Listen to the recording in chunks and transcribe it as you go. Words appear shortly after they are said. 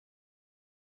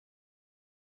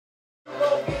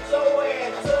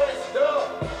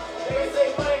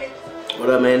What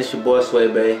up, man? It's your boy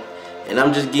Swaybae, and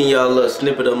I'm just getting y'all a little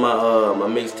snippet of my my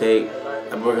mixtape.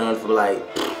 I've been working on it for like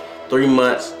 3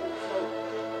 months.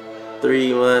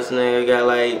 3 months, nigga. I got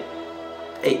like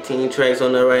 18 tracks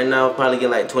on there right now. Probably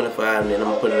get like 25, and then I'm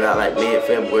gonna put it out like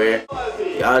mid-February.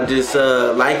 Y'all just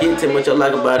like it, tell me what y'all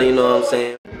like about it. You know what I'm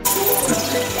saying?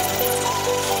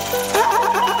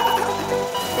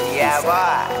 Yeah,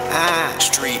 boy.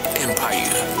 Street Empire.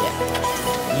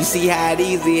 You see how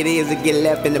easy it is to get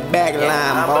left in the back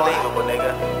line, boy. Unbelievable,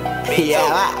 nigga.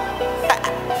 Yeah.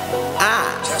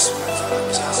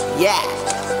 Yeah.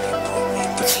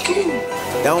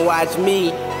 Don't watch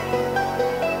me.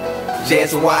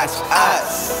 Just watch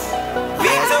us.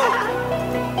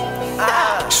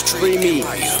 Free me.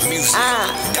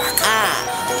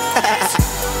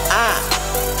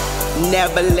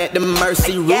 Never let the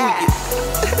mercy rule you.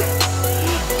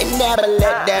 Never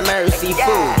let that mercy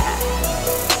fool.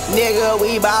 Nigga,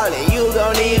 we ballin', you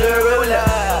gon' need a ruler.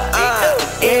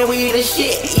 And we the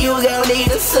shit, you gon'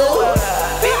 need a sword.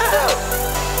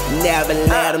 Never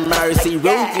let a mercy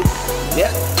rule you.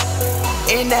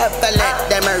 And never let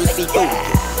that mercy fool you.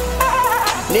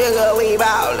 Nigga, we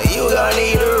ballin', you gon'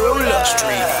 need a ruler.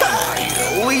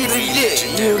 We the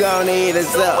shit, you gon' need a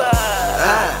sword.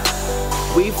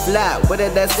 We fly, where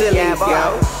did that ceilings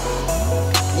go?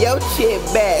 Yo shit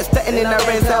bad, stuntin' in the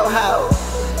rental house.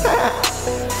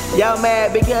 Y'all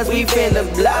mad because we finna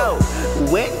blow.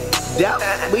 Went dope,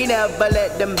 we never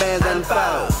let them bands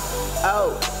unfold.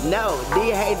 Oh no,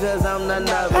 these haters on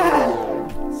another.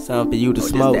 Something for you to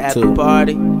smoke to. After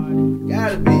party.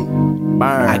 Gotta be.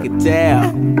 Burn. I can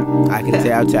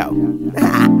tell. Tell.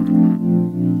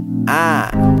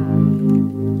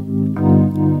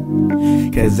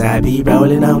 Cause I be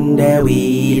rollin' on that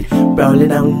weed,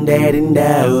 rollin' on that and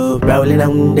dope, rollin'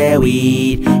 on that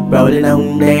weed, rollin'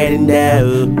 on that and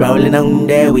dope, rollin' on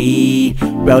that weed,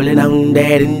 rollin' on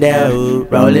that and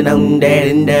dope, rollin' on that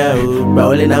and dope,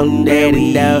 rollin' on that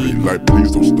and dope. Like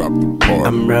please don't stop the party.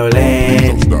 I'm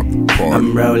rollin',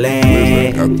 I'm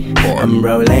rollin', I'm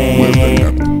rollin',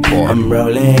 I'm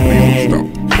rollin',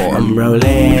 I'm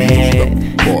rollin',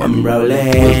 I'm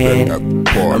rollin',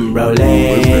 I'm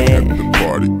rollin'.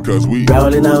 Cause we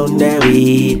rollin' on that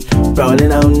weed,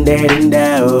 rollin' on that and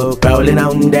dope, rollin'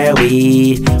 on that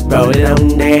weed, rollin'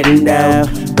 on that and dope,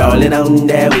 rollin' on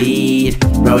that weed,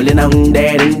 rollin' on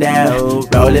that and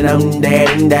dope, rollin' on that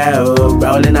and dope,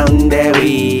 rollin' on that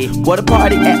weed. Where the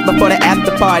party at before the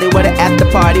after party? Where the after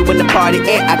party when the party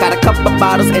at? I got a couple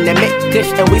bottles and they make kush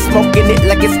and we smoking it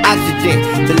like it's oxygen.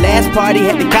 The last party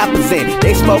had the coppers in.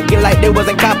 They smoking like they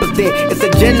wasn't coppers then. It's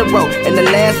a general in the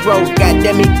last row.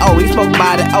 Goddamn me, oh, he smoke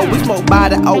by the O. We smoke by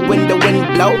the O when the wind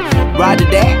blow. Roger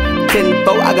that.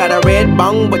 10-4, I got a red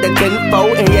bong with the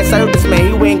 10-4. And he a serviceman,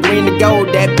 he went green to gold.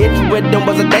 That bitch with them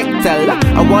was a deck teller.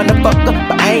 I wanna fuck her,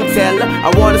 but I ain't tell her. I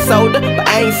want a soda, but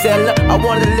I ain't sell her. I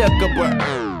want a liquor, but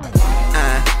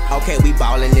okay, we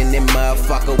ballin' in them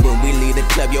motherfucker. When we leave the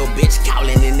club, your bitch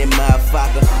callin' in them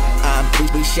motherfucker.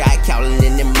 We shot callin'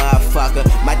 in them motherfucker.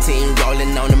 My team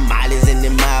rollin' on the mollies in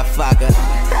them motherfucker.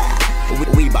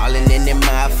 We ballin' in them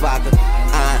motherfucker.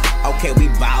 Okay, we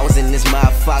balls in this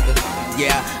motherfucker.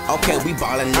 Yeah, okay, we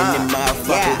ballin' in them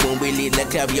motherfucker. When we leave the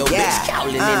club, your bitch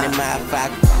callin' in them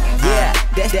motherfucker. Yeah,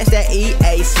 that's that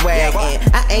EA swag.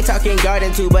 And I ain't talking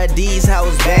garden too, but these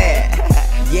hoes bad.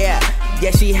 Yeah,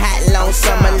 she hot long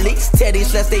summer leaks. Tell these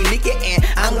sluts they leak it, and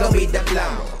I'm gonna be the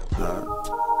plumber.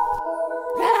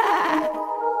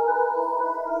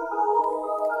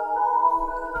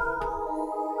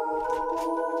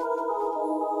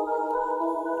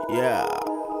 Yeah.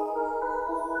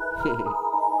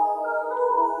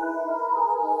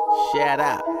 Shut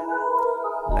up.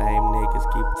 Lame niggas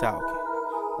keep talking.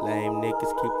 Lame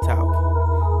niggas keep talking.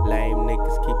 Lame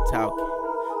niggas keep talking.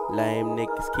 Lame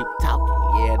niggas keep talking.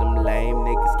 Yeah, them lame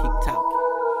niggas keep talking.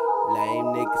 Lame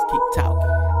niggas keep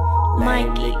talking.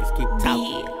 Lame niggas keep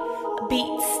talking.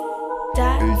 Beats.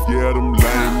 yeah, them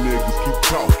lame niggas keep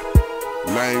talking.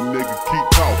 Lame niggas keep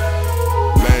talking.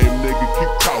 Lame nigga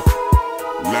keep talking.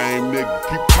 Lame nigga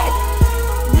keep talking.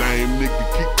 Lame nigga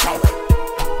keep talking.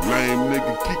 Lame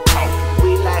nigga keep talking.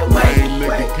 We like Lame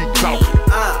nigga keep talking.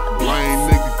 Lame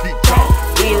nigga keep talking.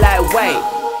 We like wait.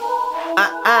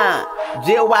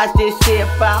 Jill watch this shit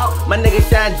fall. My nigga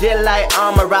shine Jill like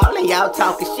armor all. And y'all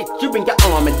talking shit, you bring your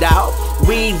armor, dog.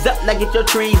 Weeds up, now get your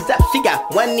trees up. She got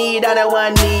one knee down and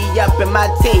one knee up. And my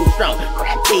team strong,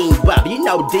 crap team bub. You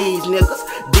know these niggas,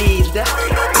 these them.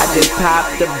 I just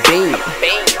popped the beam,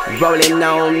 rolling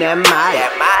on that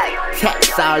mic.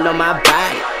 Tats all on my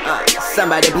body.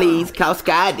 Somebody please call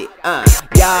Scotty.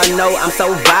 Y'all know I'm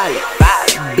so violent.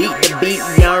 Beat the beat,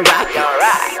 young rocket.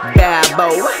 Bad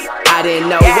boy, I I didn't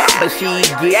know what, but she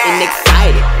getting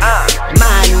excited.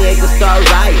 My niggas start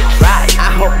rioting. I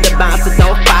hope the bouncers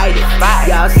don't fight it.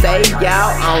 Y'all say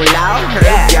y'all on loud,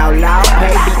 heard y'all loud,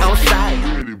 baby on side.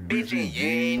 Bitch, and you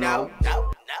ain't know.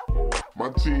 My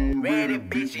team Ready,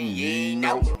 bitch, and you ain't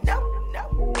know.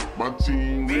 My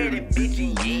team Ready, bitch,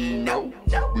 and you ain't know.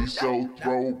 We so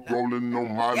throw rolling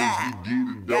on models, we get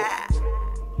it dope.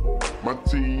 My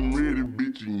team ready,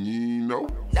 bitch, and you ain't know.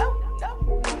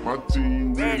 My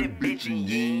team ready, bitch, and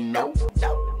you ain't know.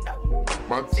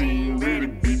 My team ready,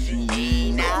 bitch, and you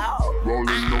ain't know.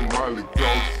 Rolling on Molly,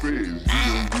 cross feds, you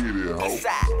gon' get it, ho.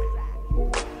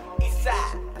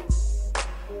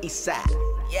 Eastside,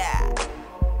 yeah.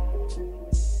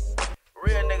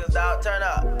 Real niggas, dog, turn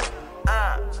up.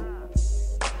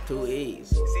 2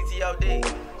 E's. CTOD,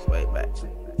 Swaybae.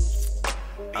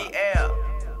 BL.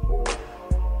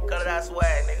 Cut it out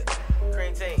swag, nigga.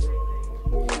 Green team.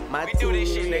 My We do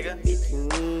this shit, nigga. Bitch, you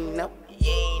ain't know.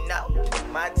 You ain't know.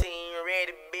 My team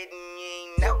ready, bitch, and you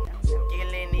ain't know.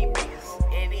 Killing these bitches,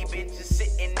 and these bitches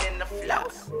sitting in the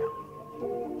floors.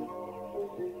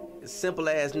 Simple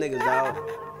ass niggas, dog.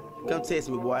 Come test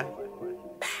me, boy.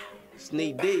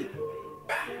 Sneak deep.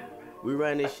 We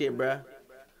run this shit, bruh.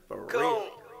 For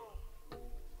real.